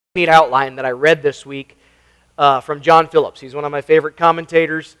Neat outline that I read this week from John Phillips. He's one of my favorite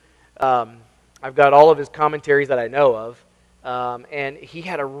commentators. I've got all of his commentaries that I know of. And he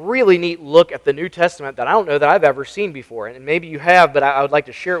had a really neat look at the New Testament that I don't know that I've ever seen before. And maybe you have, but I would like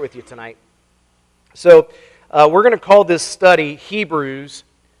to share it with you tonight. So we're going to call this study Hebrews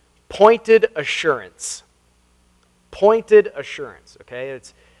Pointed Assurance. Pointed assurance, okay?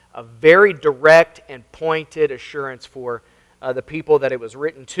 It's a very direct and pointed assurance for the people that it was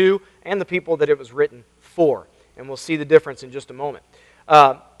written to and the people that it was written for. And we'll see the difference in just a moment.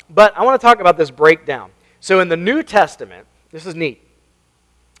 But I want to talk about this breakdown. So in the New Testament, this is neat.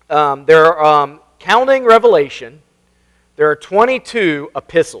 There are, counting Revelation, there are 22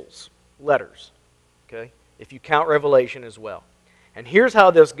 epistles, letters, okay, if you count Revelation as well. And here's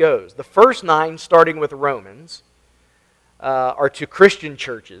how this goes. The first 9, starting with Romans, are to Christian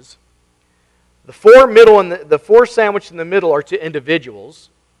churches. The 4 middle and the 4 sandwiched in the middle are to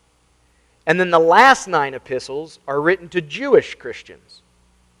individuals. And then the last 9 epistles are written to Jewish Christians.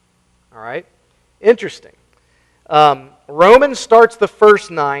 All right? Interesting. Romans starts the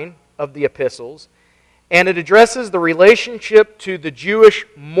first 9 of the epistles, and it addresses the relationship to the Jewish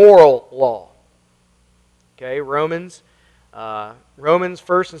moral law. Okay, Romans, 1st and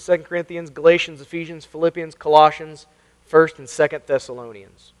 2nd Corinthians, Galatians, Ephesians, Philippians, Colossians, 1st and 2nd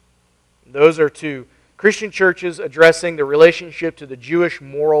Thessalonians. Those are to Christian churches addressing the relationship to the Jewish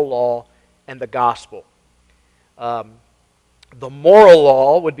moral law and the gospel. The moral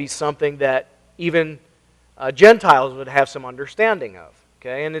law would be something that even Gentiles would have some understanding of.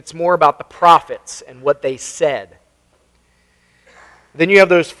 Okay? And it's more about the prophets and what they said. Then you have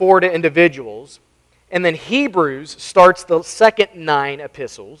those 4 to individuals. And then Hebrews starts the second 9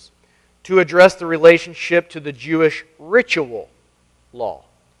 epistles to address the relationship to the Jewish ritual law.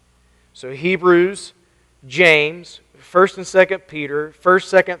 So Hebrews, James, 1st and 2nd Peter,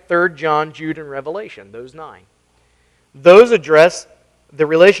 1st, 2nd, 3rd John, Jude, and Revelation, those 9. Those address the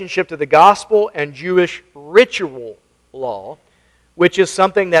relationship to the gospel and Jewish ritual law, which is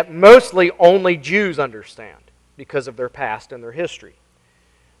something that mostly only Jews understand because of their past and their history.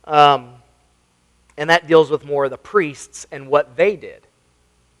 And that deals with more of the priests and what they did.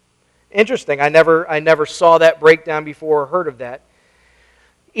 Interesting, I never saw that breakdown before or heard of that.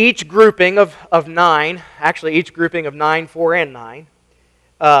 Each grouping of 9, actually each grouping of 9, 4, and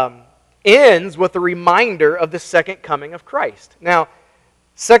 9, ends with a reminder of the second coming of Christ. Now,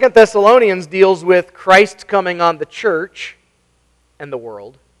 2 Thessalonians deals with Christ coming on the church and the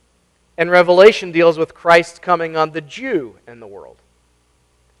world, and Revelation deals with Christ coming on the Jew and the world.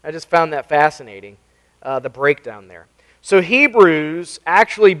 I just found that fascinating, the breakdown there. So Hebrews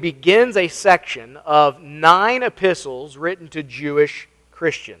actually begins a section of 9 epistles written to Jewish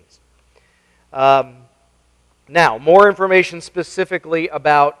Christians. Now, more information specifically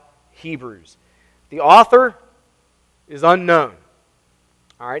about Hebrews. The author is unknown.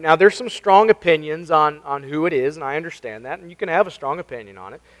 All right, now there's some strong opinions on who it is, and I understand that, and you can have a strong opinion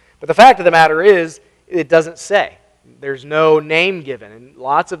on it. But the fact of the matter is, it doesn't say. There's no name given. In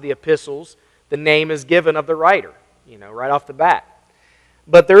lots of the epistles, the name is given of the writer, right off the bat.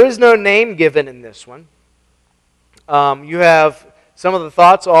 But there is no name given in this one. You have... Some of the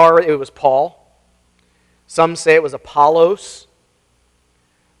thoughts are it was Paul. Some say it was Apollos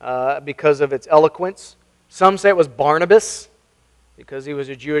because of its eloquence. Some say it was Barnabas because he was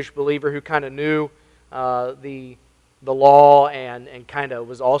a Jewish believer who kind of knew the law and kind of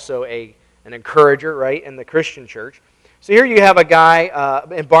was also an encourager, right, in the Christian church. So here you have a guy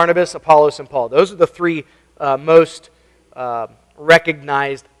in Barnabas, Apollos, and Paul. Those are the 3 most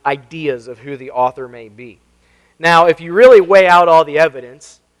recognized ideas of who the author may be. Now, if you really weigh out all the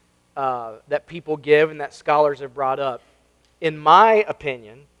evidence that people give and that scholars have brought up, in my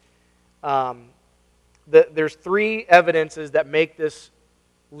opinion, there's 3 evidences that make this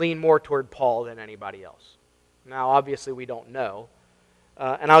lean more toward Paul than anybody else. Now, obviously, we don't know.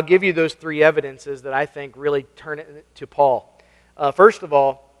 And I'll give you those 3 evidences that I think really turn it to Paul. First of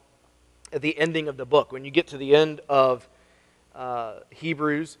all, at the ending of the book, when you get to the end of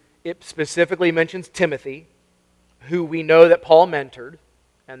Hebrews, it specifically mentions Timothy, who we know that Paul mentored,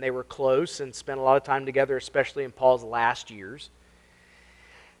 and they were close and spent a lot of time together, especially in Paul's last years.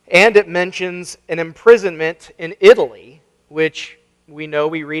 And it mentions an imprisonment in Italy, which we know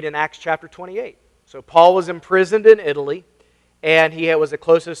we read in Acts chapter 28. So Paul was imprisoned in Italy, and he was a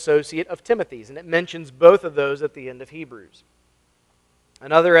close associate of Timothy's, and it mentions both of those at the end of Hebrews.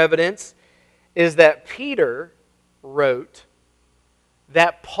 Another evidence is that Peter wrote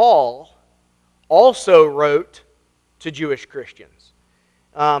that Paul also wrote to Jewish Christians.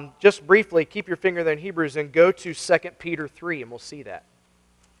 Just briefly, keep your finger there in Hebrews and go to 2 Peter 3, and we'll see that.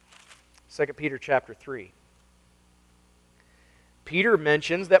 2 Peter chapter 3. Peter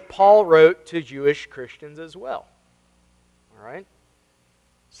mentions that Paul wrote to Jewish Christians as well. All right?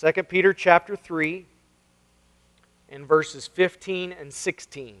 2 Peter chapter 3 and verses 15 and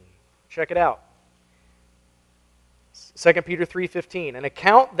 16. Check it out. 2 Peter 3:15. And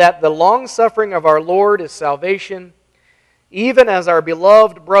account that the long-suffering of our Lord is salvation, even as our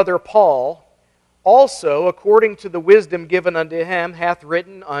beloved brother Paul also, according to the wisdom given unto him, hath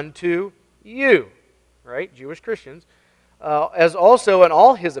written unto you, right, Jewish Christians, as also in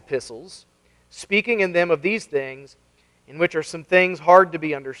all his epistles, speaking in them of these things, in which are some things hard to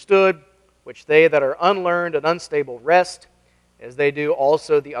be understood, which they that are unlearned and unstable wrest, as they do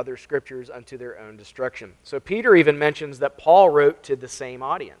also the other scriptures unto their own destruction. So Peter even mentions that Paul wrote to the same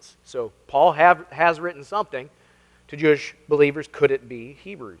audience. So Paul has written something to Jewish believers. Could it be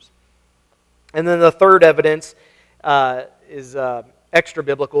Hebrews? And then the third evidence is extra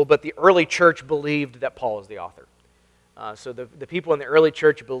biblical, but the early church believed that Paul was the author. So the people in the early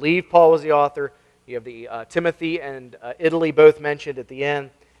church believed Paul was the author. You have the Timothy and Italy both mentioned at the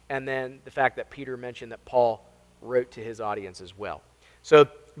end, and then the fact that Peter mentioned that Paul wrote to his audience as well. So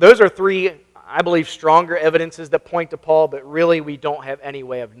those are three, I believe, stronger evidences that point to Paul, but really we don't have any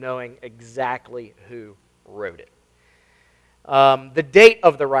way of knowing exactly who wrote it. The date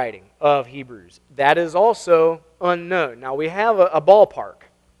of the writing of Hebrews, that is also unknown. Now we have a ballpark.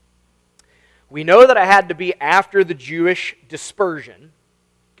 We know that it had to be after the Jewish dispersion,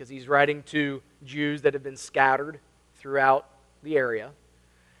 because he's writing to Jews that have been scattered throughout the area.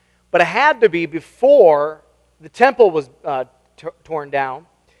 But it had to be before the temple was torn down,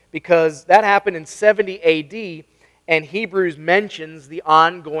 because that happened in 70 AD, and Hebrews mentions the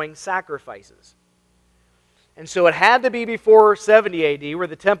ongoing sacrifices. And so it had to be before 70 AD, where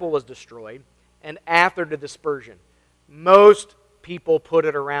the temple was destroyed, and after the dispersion. Most people put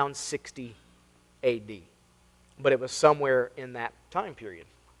it around 60 AD, but it was somewhere in that time period.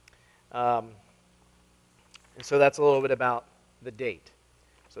 And so that's a little bit about the date.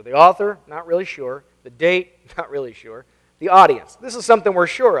 So the author, not really sure. The date, not really sure. The audience, this is something we're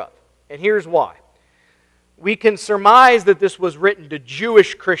sure of, and here's why. We can surmise that this was written to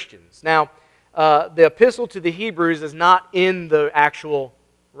Jewish Christians. Now, the epistle to the Hebrews is not in the actual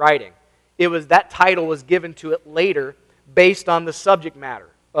writing. That title was given to it later based on the subject matter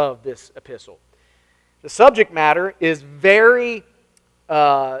of this epistle. The subject matter is very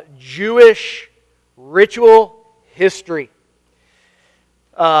Jewish ritual history.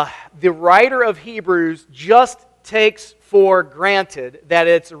 The writer of Hebrews just takes for granted that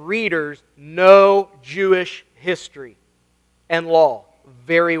its readers know Jewish history and law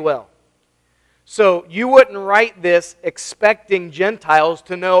very well. So you wouldn't write this expecting Gentiles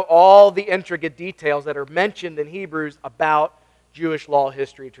to know all the intricate details that are mentioned in Hebrews about Jewish law,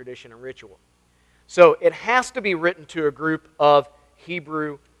 history, tradition, and ritual. So it has to be written to a group of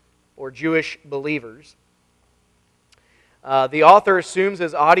Hebrew or Jewish believers. The author assumes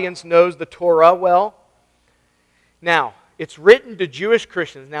his audience knows the Torah well. Now, it's written to Jewish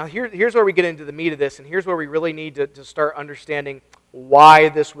Christians. Now, here's where we get into the meat of this, and here's where we really need to start understanding why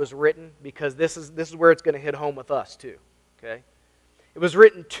this was written, because this is where it's going to hit home with us too. Okay? It was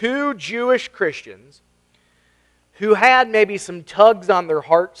written to Jewish Christians who had maybe some tugs on their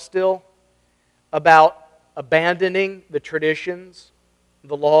heart still about abandoning the traditions,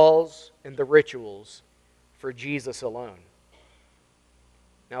 the laws, and the rituals for Jesus alone.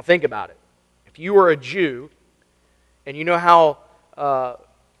 Now think about it. If you were a Jew, and you know how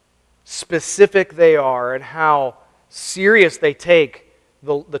specific they are and how serious they take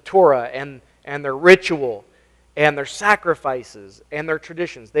the Torah and their ritual and their sacrifices and their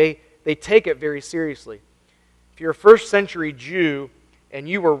traditions, they take it very seriously. If you're a first century Jew and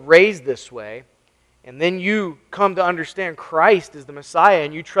you were raised this way, and then you come to understand Christ is the Messiah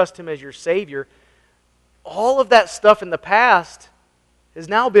and you trust Him as your Savior, all of that stuff in the past has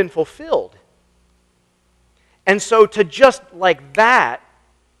now been fulfilled. And so to just like that,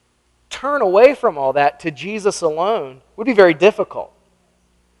 turn away from all that to Jesus alone would be very difficult.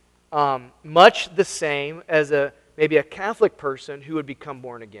 Much the same as maybe a Catholic person who would become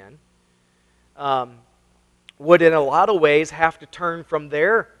born again would in a lot of ways have to turn from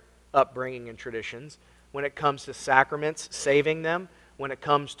their upbringing and traditions when it comes to sacraments, saving them, when it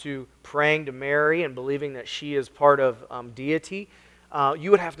comes to praying to Mary and believing that she is part of deity.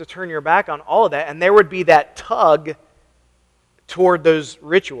 You would have to turn your back on all of that, and there would be that tug toward those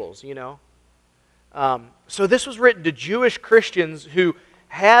rituals, you know. So this was written to Jewish Christians who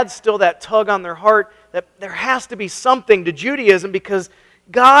had still that tug on their heart that there has to be something to Judaism because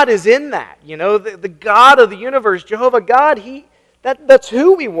God is in that, you know. The God of the universe, Jehovah God, That's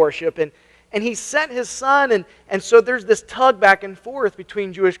who we worship. And He sent His Son, and so there's this tug back and forth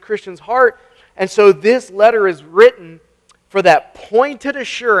between Jewish Christians' heart. And so this letter is written for that pointed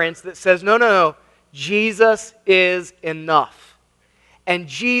assurance that says, no, Jesus is enough. And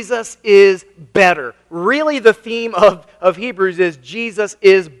Jesus is better. Really the theme of Hebrews is Jesus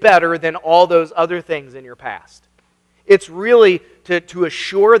is better than all those other things in your past. It's really to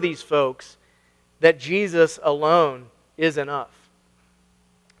assure these folks that Jesus alone is enough.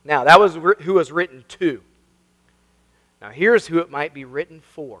 Now, that was who it was written to. Now, here's who it might be written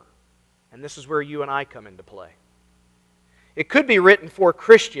for. And this is where you and I come into play. It could be written for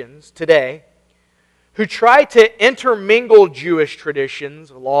Christians today who try to intermingle Jewish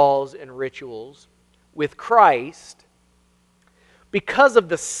traditions, laws, and rituals with Christ because of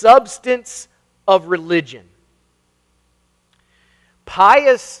the substance of religion.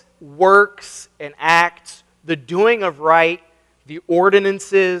 Pious works and acts, the doing of right, the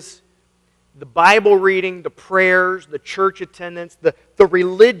ordinances, the Bible reading, the prayers, the church attendance, the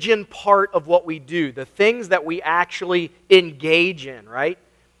religion part of what we do, the things that we actually engage in, right?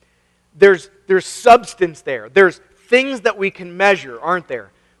 There's substance there. There's things that we can measure, aren't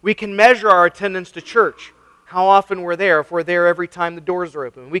there? We can measure our attendance to church, how often we're there, if we're there every time the doors are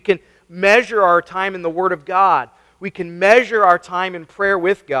open. We can measure our time in the Word of God. We can measure our time in prayer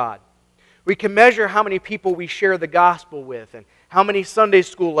with God. We can measure how many people we share the gospel with, and how many Sunday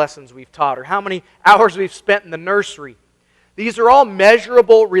school lessons we've taught, or how many hours we've spent in the nursery. These are all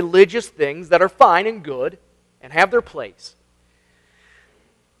measurable religious things that are fine and good and have their place.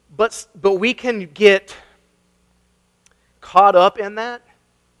 But we can get caught up in that,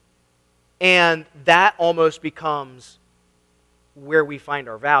 and that almost becomes where we find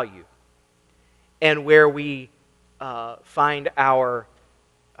our value and where we find our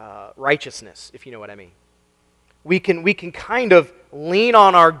righteousness, if you know what I mean. We can kind of lean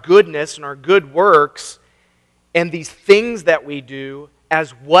on our goodness and our good works and these things that we do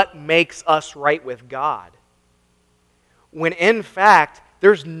as what makes us right with God. When in fact,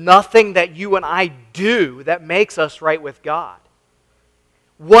 there's nothing that you and I do that makes us right with God.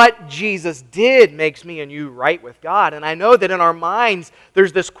 What Jesus did makes me and you right with God. And I know that in our minds,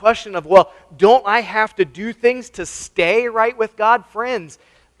 there's this question of, well, don't I have to do things to stay right with God? Friends,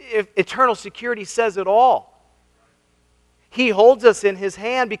 if eternal security says it all. He holds us in His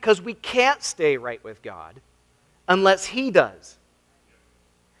hand because we can't stay right with God unless He does.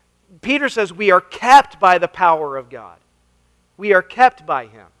 Peter says we are kept by the power of God. We are kept by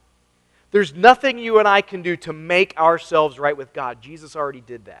Him. There's nothing you and I can do to make ourselves right with God. Jesus already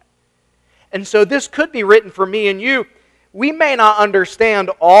did that. And so this could be written for me and you. We may not understand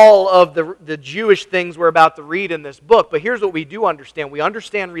all of the Jewish things we're about to read in this book, but here's what we do understand. We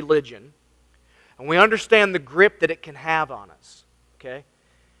understand religion, and we understand the grip that it can have on us. Okay?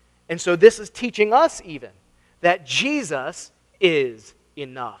 And so this is teaching us even that Jesus is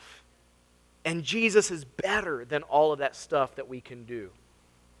enough. And Jesus is better than all of that stuff that we can do.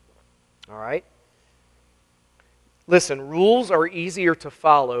 All right? Listen, rules are easier to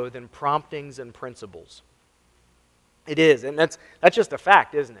follow than promptings and principles. It is, and that's just a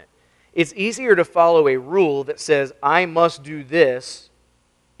fact, isn't it? It's easier to follow a rule that says, I must do this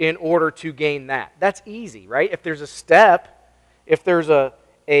in order to gain that. That's easy, right? If there's a step, if there's a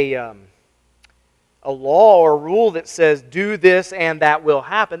law or a rule that says, do this and that will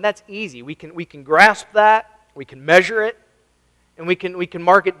happen, that's easy. We can grasp that, we can measure it, and we can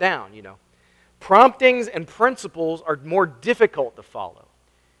mark it down, you know. Promptings and principles are more difficult to follow.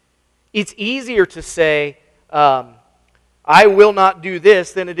 It's easier to say, I will not do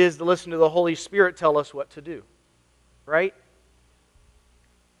this than it is to listen to the Holy Spirit tell us what to do. Right?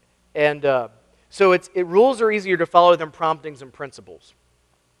 And so rules are easier to follow than promptings and principles.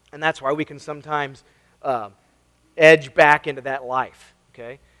 And that's why we can sometimes edge back into that life.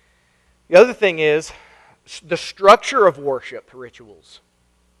 Okay? The other thing is the structure of worship rituals.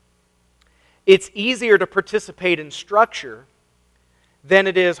 It's easier to participate in structure than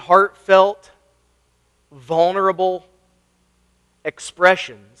it is heartfelt, vulnerable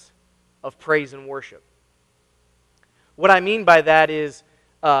expressions of praise and worship. What I mean by that is,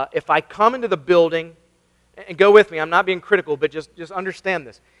 if I come into the building, and go with me, I'm not being critical, but just understand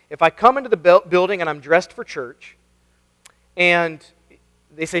this. If I come into the building and I'm dressed for church, and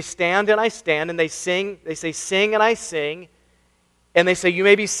they say stand and I stand, and they say sing and I sing, and they say you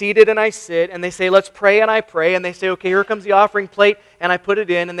may be seated and I sit, and they say let's pray and I pray, and they say okay, here comes the offering plate, and I put it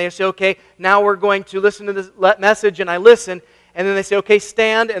in, and they say okay, now we're going to listen to this message, and I listen, and then they say okay,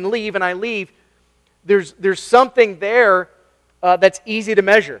 stand and leave, and I leave. There's something there that's easy to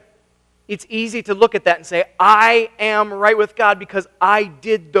measure. it's easy to look at that and say, I am right with God because I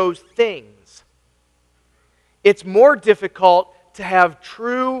did those things. It's more difficult to have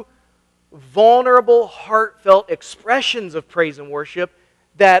true, vulnerable, heartfelt expressions of praise and worship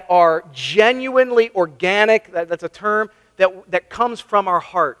that are genuinely organic, that's a term, that comes from our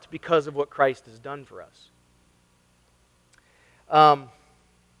heart because of what Christ has done for us.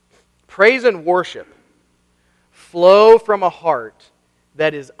 Praise and worship flow from a heart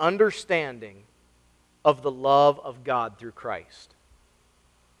that is understanding of the love of God through Christ.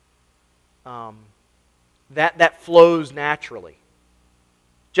 That flows naturally.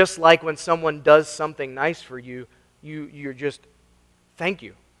 Just like when someone does something nice for you, you're just, thank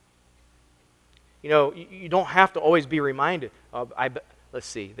you. You know, you don't have to always be reminded. Let's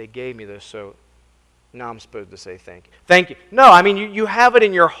see, they gave me this, so now I'm supposed to say thank you. Thank you. No, I mean, you have it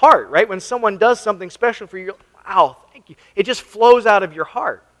in your heart, right? When someone does something special for you, you're like, wow, thank you. It just flows out of your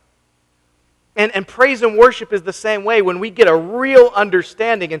heart. And praise and worship is the same way. When we get a real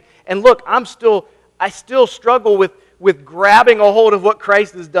understanding, and look, I still struggle with grabbing a hold of what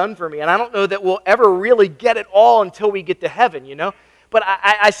Christ has done for me. And I don't know that we'll ever really get it all until we get to heaven, you know? But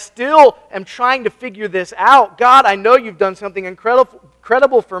I still am trying to figure this out. God, I know you've done something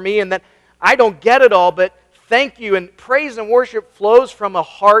incredible for me and that I don't get it all, but thank you. And praise and worship flows from a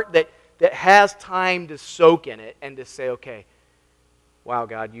heart that has time to soak in it and to say, okay, wow,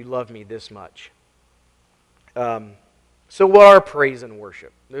 God, you love me this much. So what are praise and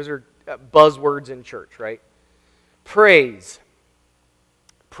worship? Those are buzzwords in church, right? Praise.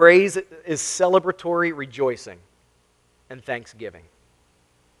 Praise is celebratory rejoicing and thanksgiving.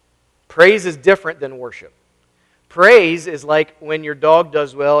 Praise is different than worship. Praise is like when your dog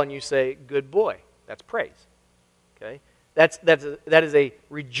does well and you say, good boy. That's praise. Okay? That is a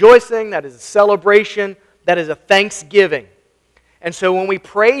rejoicing, that is a celebration, that is a thanksgiving. And so when we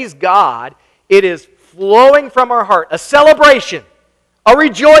praise God, it is flowing from our heart, a celebration, a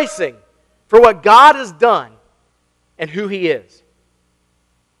rejoicing for what God has done and who He is.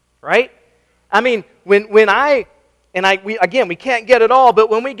 Right? I mean, when we can't get it all, but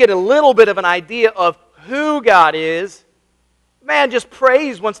when we get a little bit of an idea of who God is, man, just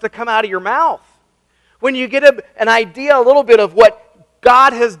praise wants to come out of your mouth. When you get an idea a little bit of what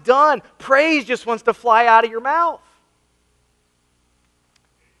God has done, praise just wants to fly out of your mouth.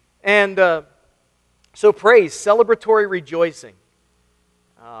 And so praise, celebratory rejoicing.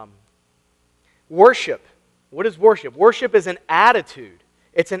 Worship. What is worship? Worship is an attitude.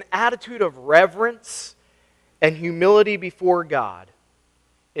 It's an attitude of reverence and humility before God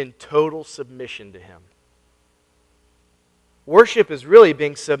in total submission to Him. Worship is really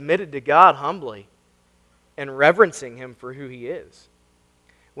being submitted to God humbly and reverencing Him for who He is.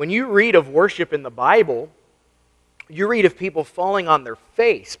 When you read of worship in the Bible, you read of people falling on their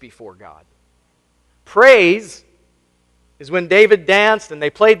face before God. Praise is when David danced and they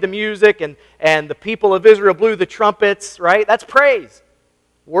played the music and the people of Israel blew the trumpets, right? That's praise.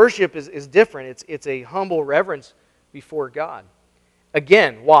 Worship is different. It's a humble reverence before God.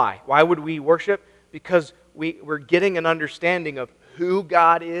 Again, why? Why would we worship? Because we're getting an understanding of who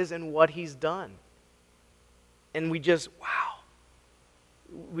God is and what He's done. And we just, wow.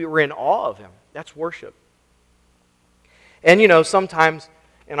 We were in awe of Him. That's worship. And you know, sometimes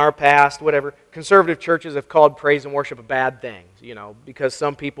in our past, whatever, conservative churches have called praise and worship a bad thing, you know, because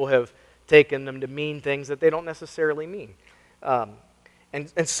some people have taken them to mean things that they don't necessarily mean.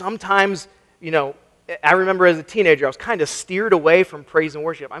 And sometimes, you know, I remember as a teenager, I was kind of steered away from praise and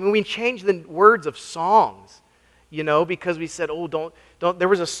worship. I mean, we changed the words of songs, you know, because we said, oh, don't. There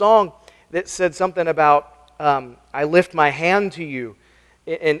was a song that said something about, I lift my hand to you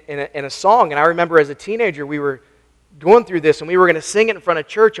in a song. And I remember as a teenager, we were going through this and we were going to sing it in front of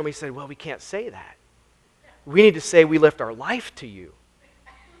church. And we said, well, we can't say that. We need to say we lift our life to you.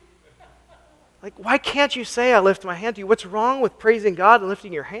 Like, why can't you say I lift my hand to you? What's wrong with praising God and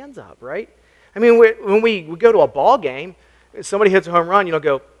lifting your hands up, right? I mean, when we go to a ball game, somebody hits a home run, you don't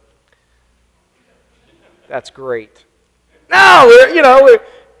go, that's great. No,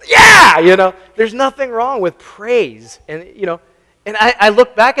 there's nothing wrong with praise. And, you know, and I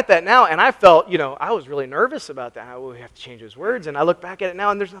look back at that now, and I felt, you know, I was really nervous about that. We have to change those words. And I look back at it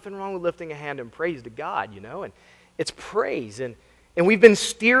now, and there's nothing wrong with lifting a hand in praise to God, you know. And it's praise. And we've been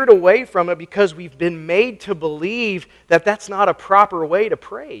steered away from it because we've been made to believe that that's not a proper way to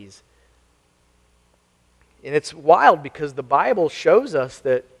praise. And it's wild because the Bible shows us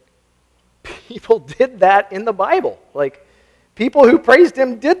that people did that in the Bible. Like, people who praised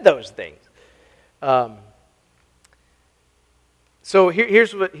Him did those things. So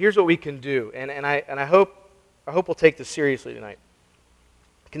here's what we can do, and I hope we'll take this seriously tonight.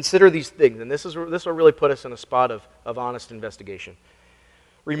 Consider these things, and this will really put us in a spot of honest investigation.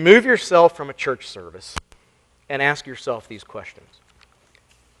 Remove yourself from a church service and ask yourself these questions.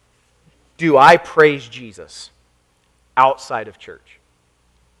 Do I praise Jesus outside of church?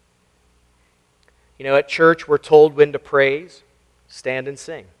 You know, at church we're told when to praise, stand and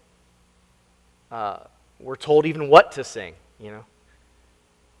sing. We're told even what to sing, you know.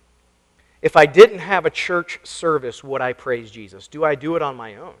 If I didn't have a church service, would I praise Jesus? Do I do it on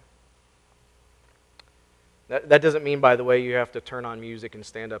my own? That doesn't mean, by the way, you have to turn on music and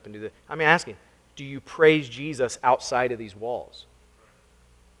stand up and do that. I'm asking, do you praise Jesus outside of these walls?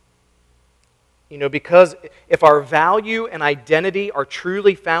 You know, because if our value and identity are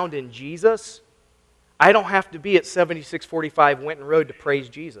truly found in Jesus, I don't have to be at 7645 Winton Road to praise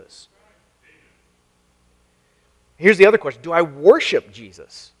Jesus. Here's the other question. Do I worship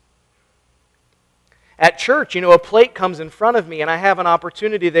Jesus? At church, you know, a plate comes in front of me and I have an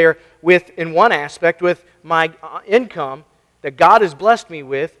opportunity there with, in one aspect, with my income that God has blessed me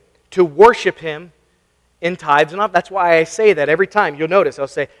with to worship Him in tithes and offering. That's why I say that every time. You'll notice I'll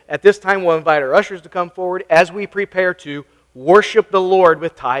say, at this time we'll invite our ushers to come forward as we prepare to worship the Lord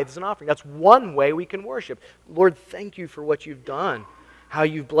with tithes and offering. That's one way we can worship. Lord, thank you for what you've done, how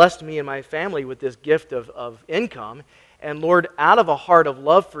you've blessed me and my family with this gift of income. And Lord, out of a heart of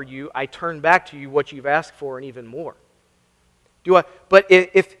love for you, I turn back to you what you've asked for and even more. But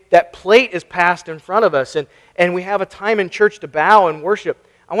if that plate is passed in front of us and we have a time in church to bow and worship,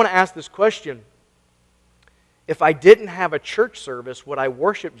 I want to ask this question. If I didn't have a church service, would I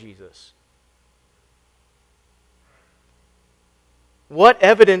worship Jesus? What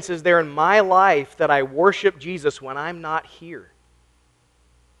evidence is there in my life that I worship Jesus when I'm not here?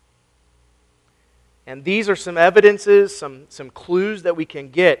 And these are some evidences, some clues that we can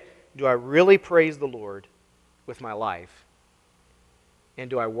get. Do I really praise the Lord with my life? And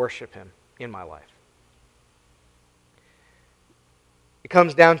do I worship Him in my life? It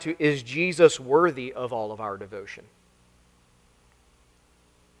comes down to, is Jesus worthy of all of our devotion?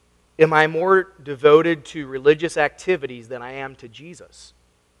 Am I more devoted to religious activities than I am to Jesus?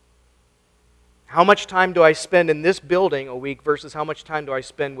 How much time do I spend in this building a week versus how much time do I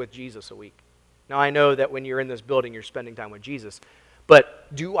spend with Jesus a week? Now, I know that when you're in this building, you're spending time with Jesus.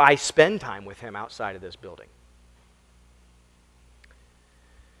 But do I spend time with Him outside of this building?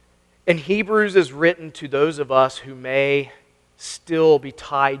 And Hebrews is written to those of us who may still be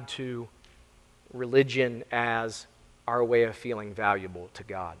tied to religion as our way of feeling valuable to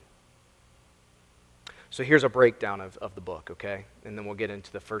God. So here's a breakdown of the book, okay? And then we'll get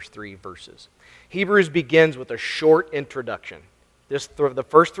into the first 3 verses. Hebrews begins with a short introduction. The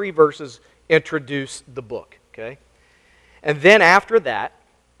first 3 verses introduce the book, okay? And then after that,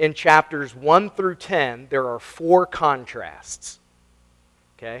 in chapters 1 through 10, there are 4 contrasts,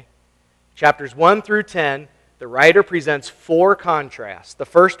 okay? Chapters 1 through 10, the writer presents 4 contrasts. The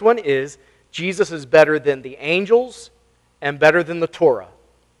first one is Jesus is better than the angels and better than the Torah,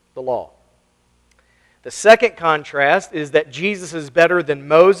 the law. The second contrast is that Jesus is better than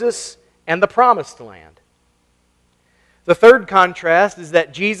Moses and the promised land. The third contrast is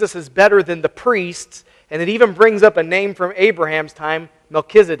that Jesus is better than the priests, and it even brings up a name from Abraham's time,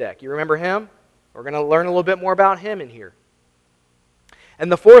 Melchizedek. You remember him? We're going to learn a little bit more about him in here.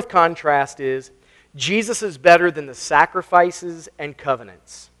 And the fourth contrast is Jesus is better than the sacrifices and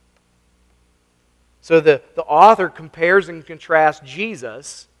covenants. So the author compares and contrasts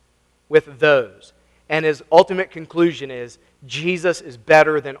Jesus with those. And his ultimate conclusion is Jesus is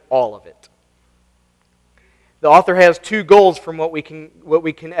better than all of it. The author has 2 goals from what we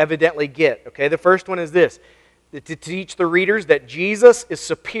can evidently get. Okay, the first one is this: to teach the readers that Jesus is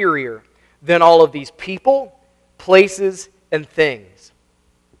superior than all of these people, places, and things.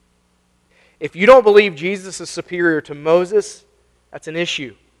 If you don't believe Jesus is superior to Moses, that's an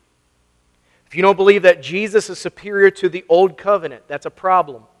issue. If you don't believe that Jesus is superior to the Old Covenant, that's a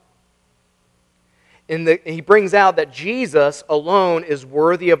problem. He brings out that Jesus alone is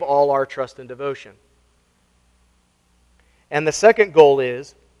worthy of all our trust and devotion. And the second goal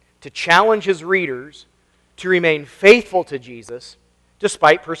is to challenge his readers to remain faithful to Jesus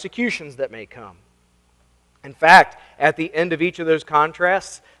despite persecutions that may come. In fact, at the end of each of those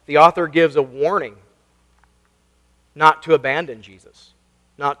contrasts, the author gives a warning not to abandon Jesus,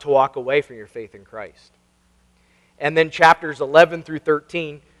 not to walk away from your faith in Christ. And then chapters 11 through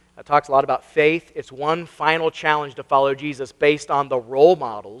 13 talks a lot about faith. It's one final challenge to follow Jesus based on the role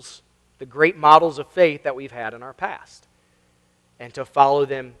models, the great models of faith that we've had in our past, and to follow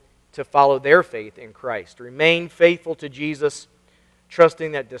them, to follow their faith in Christ. Remain faithful to Jesus,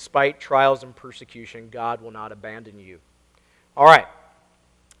 trusting that despite trials and persecution, God will not abandon you. All right.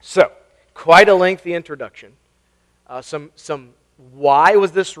 So, quite a lengthy introduction. Some why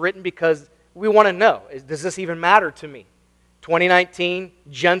was this written? Because we want to know, does this even matter to me? 2019,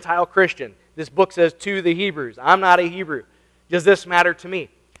 Gentile Christian. This book says to the Hebrews. I'm not a Hebrew. Does this matter to me?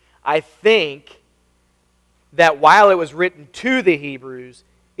 I think that while it was written to the Hebrews,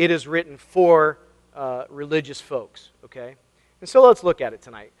 it is written for religious folks. Okay? And so let's look at it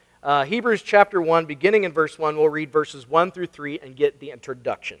tonight. Hebrews chapter 1, beginning in verse 1, we'll read verses 1 through 3 and get the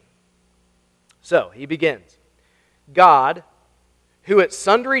introduction. So, he begins. God, who at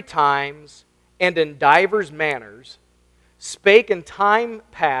sundry times and in divers manners spake in time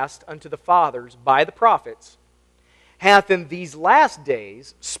past unto the fathers by the prophets, hath in these last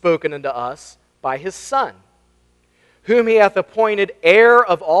days spoken unto us by his Son, whom he hath appointed heir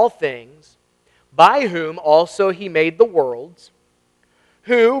of all things, by whom also he made the worlds,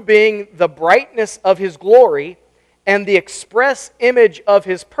 who, being the brightness of his glory and the express image of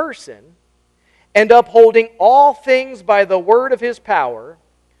his person, and upholding all things by the word of his power,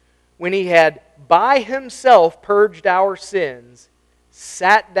 when he had by himself purged our sins,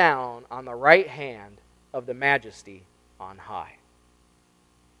 sat down on the right hand of the majesty on high.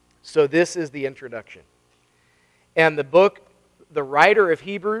 So this is the introduction. And the book, the writer of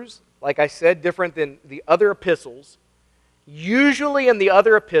Hebrews, like I said, different than the other epistles. Usually in the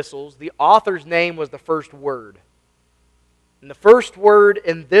other epistles, the author's name was the first word. And the first word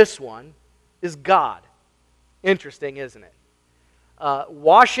in this one is God. Interesting, isn't it?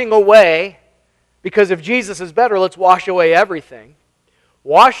 Washing away, because if Jesus is better, let's wash away everything.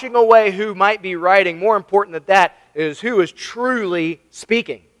 Washing away who might be writing, more important than that, is who is truly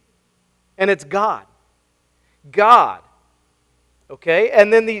speaking. And it's God. God. Okay?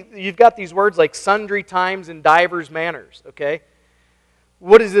 And then you've got these words like sundry times and divers manners. Okay?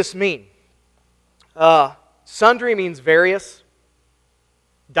 What does this mean? Sundry means various.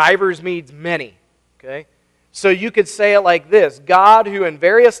 Divers means many. Okay? So you could say it like this: God, who in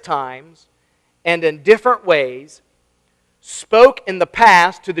various times and in different ways spoke in the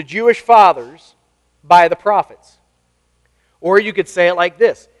past to the Jewish fathers by the prophets. Or you could say it like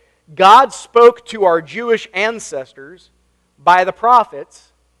this: God spoke to our Jewish ancestors by the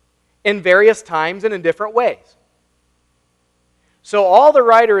prophets in various times and in different ways. So all the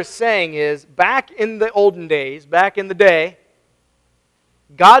writer is saying is, back in the olden days, back in the day,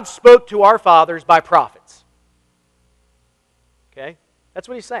 God spoke to our fathers by prophets. Okay? That's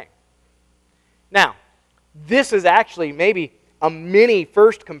what he's saying. Now, this is actually maybe a mini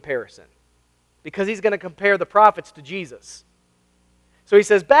first comparison, because he's going to compare the prophets to Jesus. So he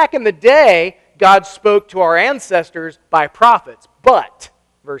says, back in the day, God spoke to our ancestors by prophets, but,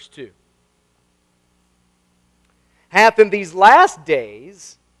 verse 2, hath in these last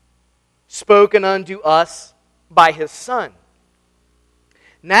days spoken unto us by his Son.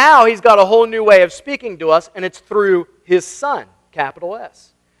 Now he's got a whole new way of speaking to us, and it's through his Son, capital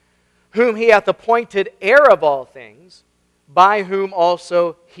S, whom he hath appointed heir of all things, by whom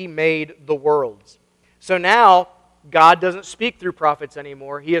also he made the worlds. So now, God doesn't speak through prophets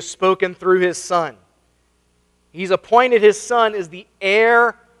anymore. He has spoken through his Son. He's appointed his Son as the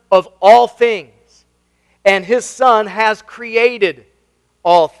heir of all things. And his Son has created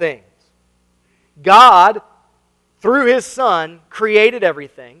all things. God, through his Son, created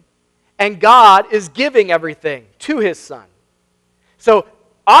everything. And God is giving everything to his Son. So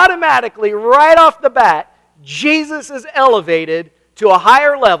automatically, right off the bat, Jesus is elevated to a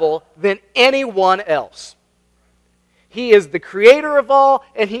higher level than anyone else. He is the creator of all,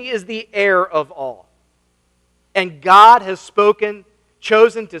 and he is the heir of all. And God has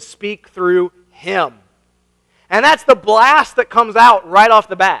chosen to speak through him. And that's the blast that comes out right off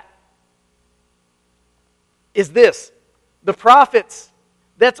the bat. Is this: the prophets,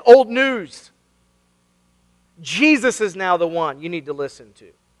 that's old news. Jesus is now the one you need to listen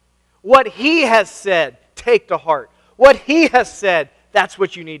to. What he has said, take to heart. What he has said, that's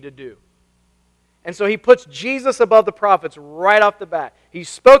what you need to do. And so he puts Jesus above the prophets right off the bat. He's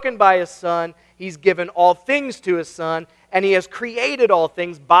spoken by his Son, he's given all things to his Son, and he has created all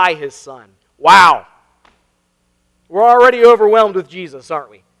things by his Son. Wow! We're already overwhelmed with Jesus, aren't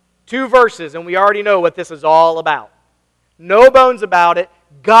we? 2 verses, and we already know what this is all about. No bones about it.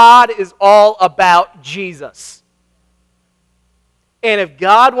 God is all about Jesus. And if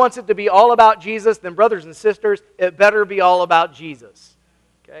God wants it to be all about Jesus, then brothers and sisters, it better be all about Jesus.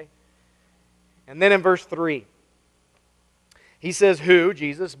 Okay? And then in verse 3, he says, who,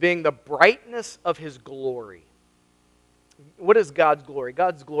 Jesus, being the brightness of his glory. What is God's glory?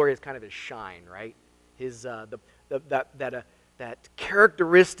 God's glory is kind of his shine, right? His that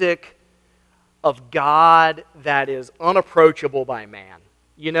characteristic of God that is unapproachable by man.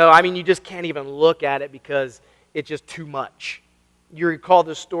 You know, I mean, you just can't even look at it because it's just too much. You recall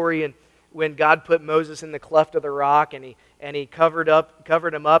the story when God put Moses in the cleft of the rock and he covered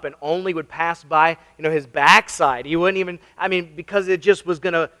him up and only would pass by, his backside. He wouldn't even, because it just was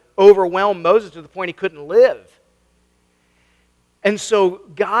going to overwhelm Moses to the point he couldn't live. And so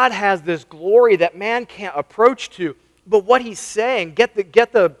God has this glory that man can't approach to. But what he's saying, get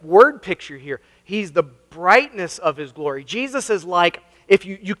the word picture here. He's the brightness of his glory. Jesus is like, if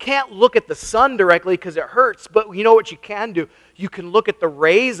you can't look at the sun directly because it hurts, but you know what you can do? You can look at the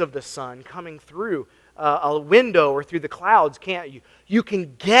rays of the sun coming through a window or through the clouds, can't you? You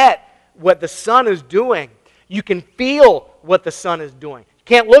can get what the sun is doing. You can feel what the sun is doing. You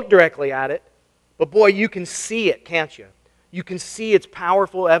can't look directly at it, but boy, you can see it, can't you? You can see its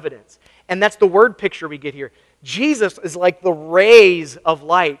powerful evidence. And that's the word picture we get here. Jesus is like the rays of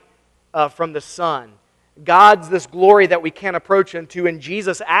light from the sun. God's this glory that we can't approach into, and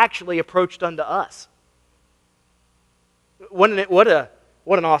Jesus actually approached unto us. What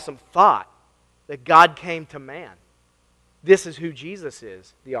an awesome thought that God came to man. This is who Jesus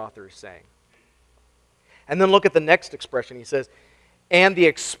is, the author is saying. And then look at the next expression. He says, and the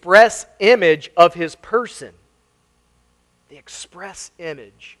express image of his person. The express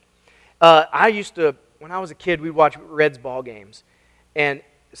image. When I was a kid, we'd watch Reds ball games. And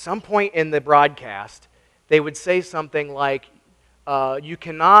at some point in the broadcast, they would say something like, you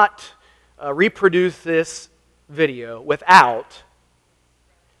cannot reproduce this video without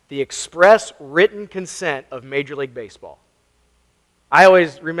the express written consent of Major League Baseball. I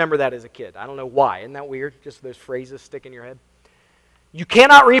always remember that as a kid. I don't know why. Isn't that weird? Just those phrases stick in your head. You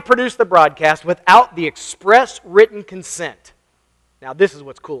cannot reproduce the broadcast without the express written consent. Now, this is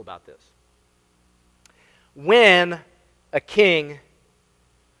what's cool about this. When a king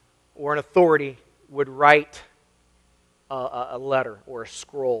or an authority would write a letter or a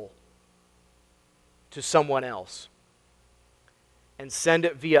scroll to someone else and send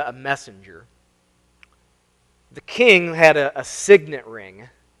it via a messenger, the king had a signet ring,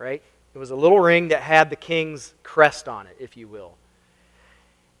 right? It was a little ring that had the king's crest on it, if you will.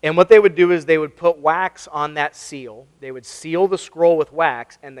 And what they would do is they would put wax on that seal. They would seal the scroll with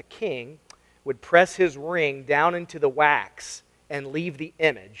wax, and the king would press his ring down into the wax and leave the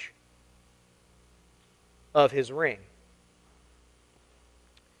image of his ring.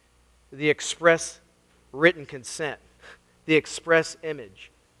 The express written consent. The express image.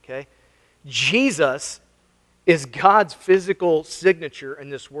 Okay? Jesus is God's physical signature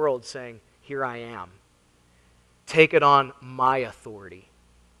in this world saying, here I am. Take it on my authority.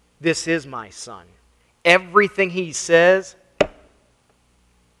 This is my son. Everything he says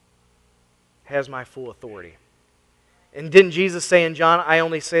has my full authority. And didn't Jesus say in John, I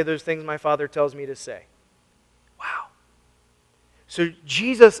only say those things my Father tells me to say? Wow. So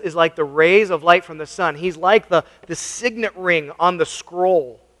Jesus is like the rays of light from the sun. He's like the signet ring on the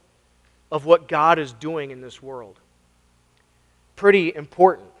scroll of what God is doing in this world. Pretty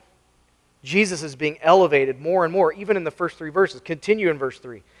important. Jesus is being elevated more and more, even in the first 3 verses. Continue in verse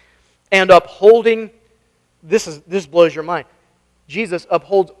 3. And upholding, this blows your mind. Jesus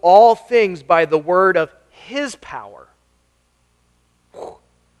upholds all things by the word of his power.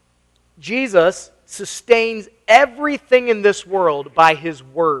 Jesus sustains everything in this world by his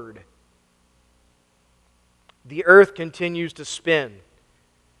word. The earth continues to spin.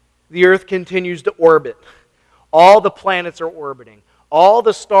 The earth continues to orbit. All the planets are orbiting. All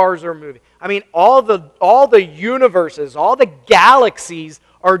the stars are moving. All the universes, all the galaxies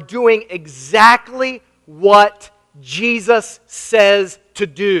are doing exactly what Jesus says to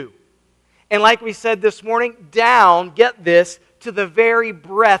do. And like we said this morning, down, get this, to the very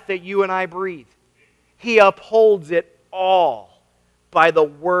breath that you and I breathe. He upholds it all by the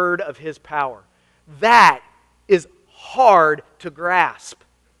word of his power. That is hard to grasp.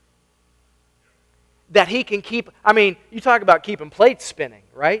 That he can keep, you talk about keeping plates spinning,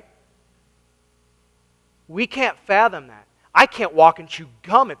 right? We can't fathom that. I can't walk and chew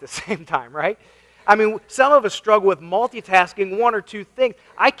gum at the same time, right? Some of us struggle with multitasking 1 or 2 things.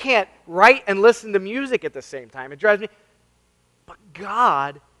 I can't write and listen to music at the same time. It drives me. But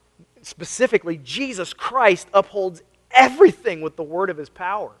God, specifically Jesus Christ, upholds everything with the word of his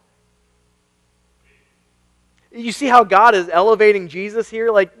power. You see how God is elevating Jesus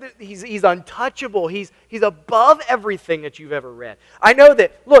here? Like, he's untouchable. He's above everything that you've ever read. I know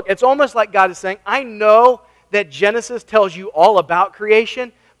that, look, it's almost like God is saying, I know that Genesis tells you all about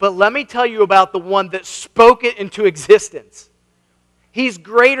creation, but let me tell you about the one that spoke it into existence. He's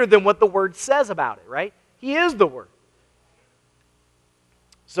greater than what the Word says about it, right? He is the Word.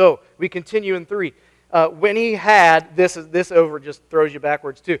 So, we continue in 3. when he had, this over just throws you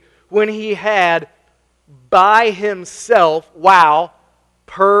backwards too, when he had by himself, wow,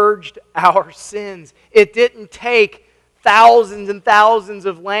 purged our sins. It didn't take thousands and thousands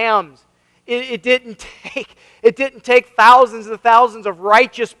of lambs. It didn't take thousands and thousands of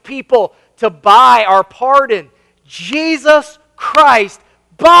righteous people to buy our pardon. Jesus Christ,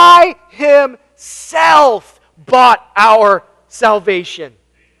 by himself, bought our salvation.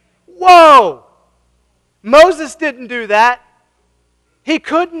 Whoa! Moses didn't do that. He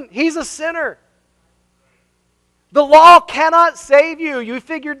couldn't. He's a sinner. The law cannot save you. You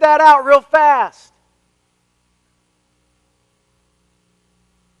figured that out real fast.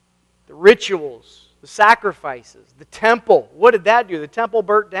 The rituals, the sacrifices, the temple. What did that do? The temple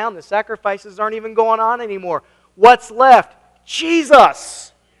burnt down. The sacrifices aren't even going on anymore. What's left?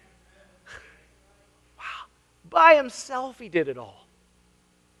 Jesus. Wow. By himself he did it all.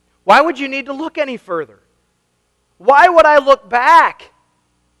 Why would you need to look any further? Why would I look back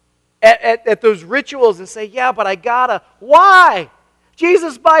at those rituals and say, yeah, but I gotta? Why?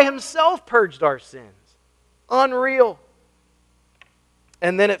 Jesus by himself purged our sins. Unreal.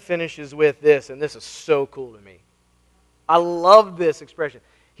 And then it finishes with this, and this is so cool to me. I love this expression.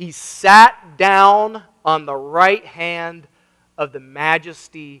 He sat down on the right hand of the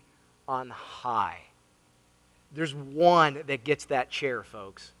majesty on high. There's one that gets that chair,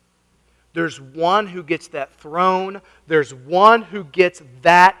 folks. There's one who gets that throne. There's one who gets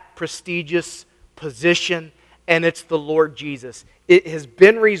that prestigious position, and it's the Lord Jesus. It has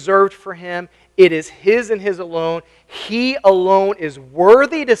been reserved for him. It is his and his alone. He alone is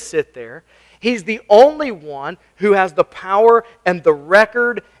worthy to sit there. He's the only one who has the power and the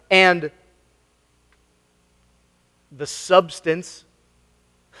record and the substance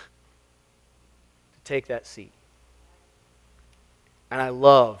to take that seat. And I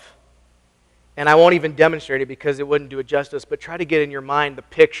love, and I won't even demonstrate it because it wouldn't do it justice, but try to get in your mind the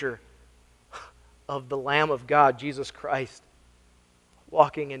picture of the Lamb of God, Jesus Christ,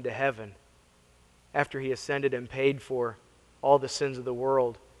 walking into heaven after he ascended and paid for all the sins of the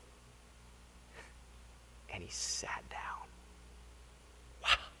world. And he sat down. Wow.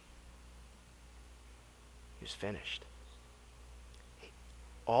 He was finished.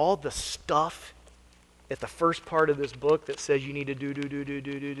 All the stuff at the first part of this book that says you need to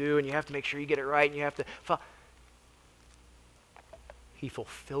do, and you have to make sure you get it right, and you have to... He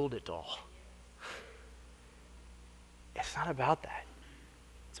fulfilled it all. It's not about that.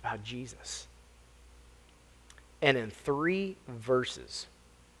 It's about Jesus. And in 3 verses,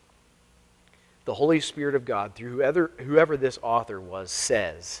 the Holy Spirit of God, through whoever this author was,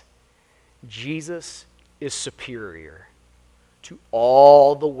 says, Jesus is superior to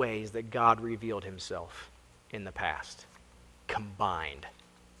all the ways that God revealed himself in the past, combined.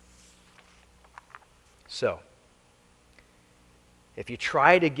 So, if you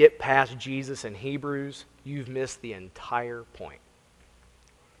try to get past Jesus in Hebrews, you've missed the entire point.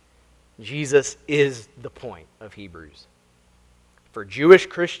 Jesus is the point of Hebrews. For Jewish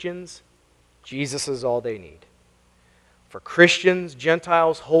Christians, Jesus is all they need. For Christians,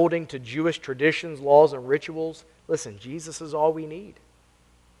 Gentiles holding to Jewish traditions, laws, and rituals, listen, Jesus is all we need.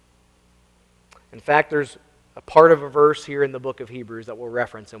 In fact, there's a part of a verse here in the book of Hebrews that we'll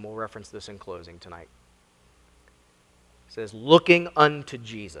reference, and we'll reference this in closing tonight. It says, looking unto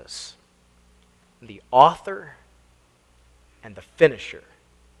Jesus, the author and the finisher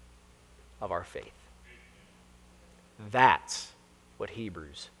of our faith. That's what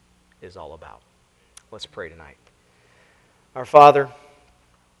Hebrews is all about. Let's pray tonight. Our Father,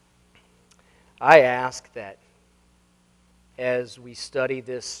 I ask that as we study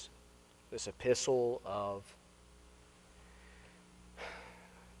this epistle of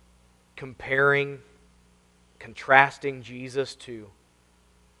comparing, contrasting Jesus to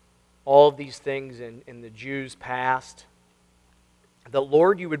all of these things in the Jews' past, that,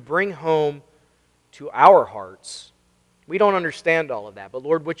 Lord, you would bring home to our hearts. We don't understand all of that, but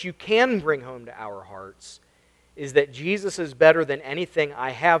Lord, what you can bring home to our hearts is that Jesus is better than anything I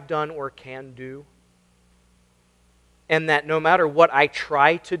have done or can do, and that no matter what I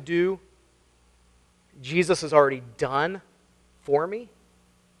try to do, Jesus has already done for me.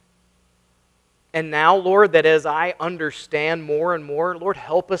 And now, Lord, that as I understand more and more, Lord,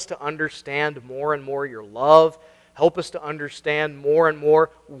 help us to understand more and more your love. Help us to understand more and more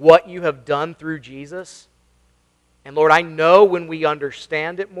what you have done through Jesus. And Lord, I know when we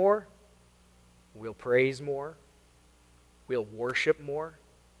understand it more, we'll praise more, we'll worship more.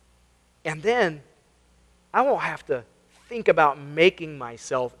 And then I won't have to think about making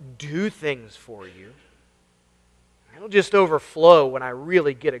myself do things for you. It'll just overflow when I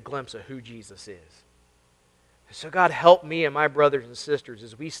really get a glimpse of who Jesus is. So God, help me and my brothers and sisters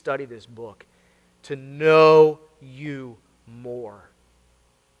as we study this book to know you more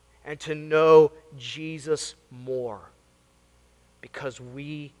and to know Jesus more, because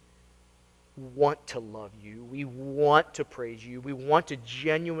we want to love you. We want to praise you. We want to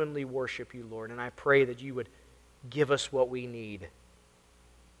genuinely worship you, Lord. And I pray that you would give us what we need.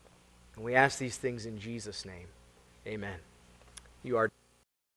 And we ask these things in Jesus' name. Amen. You are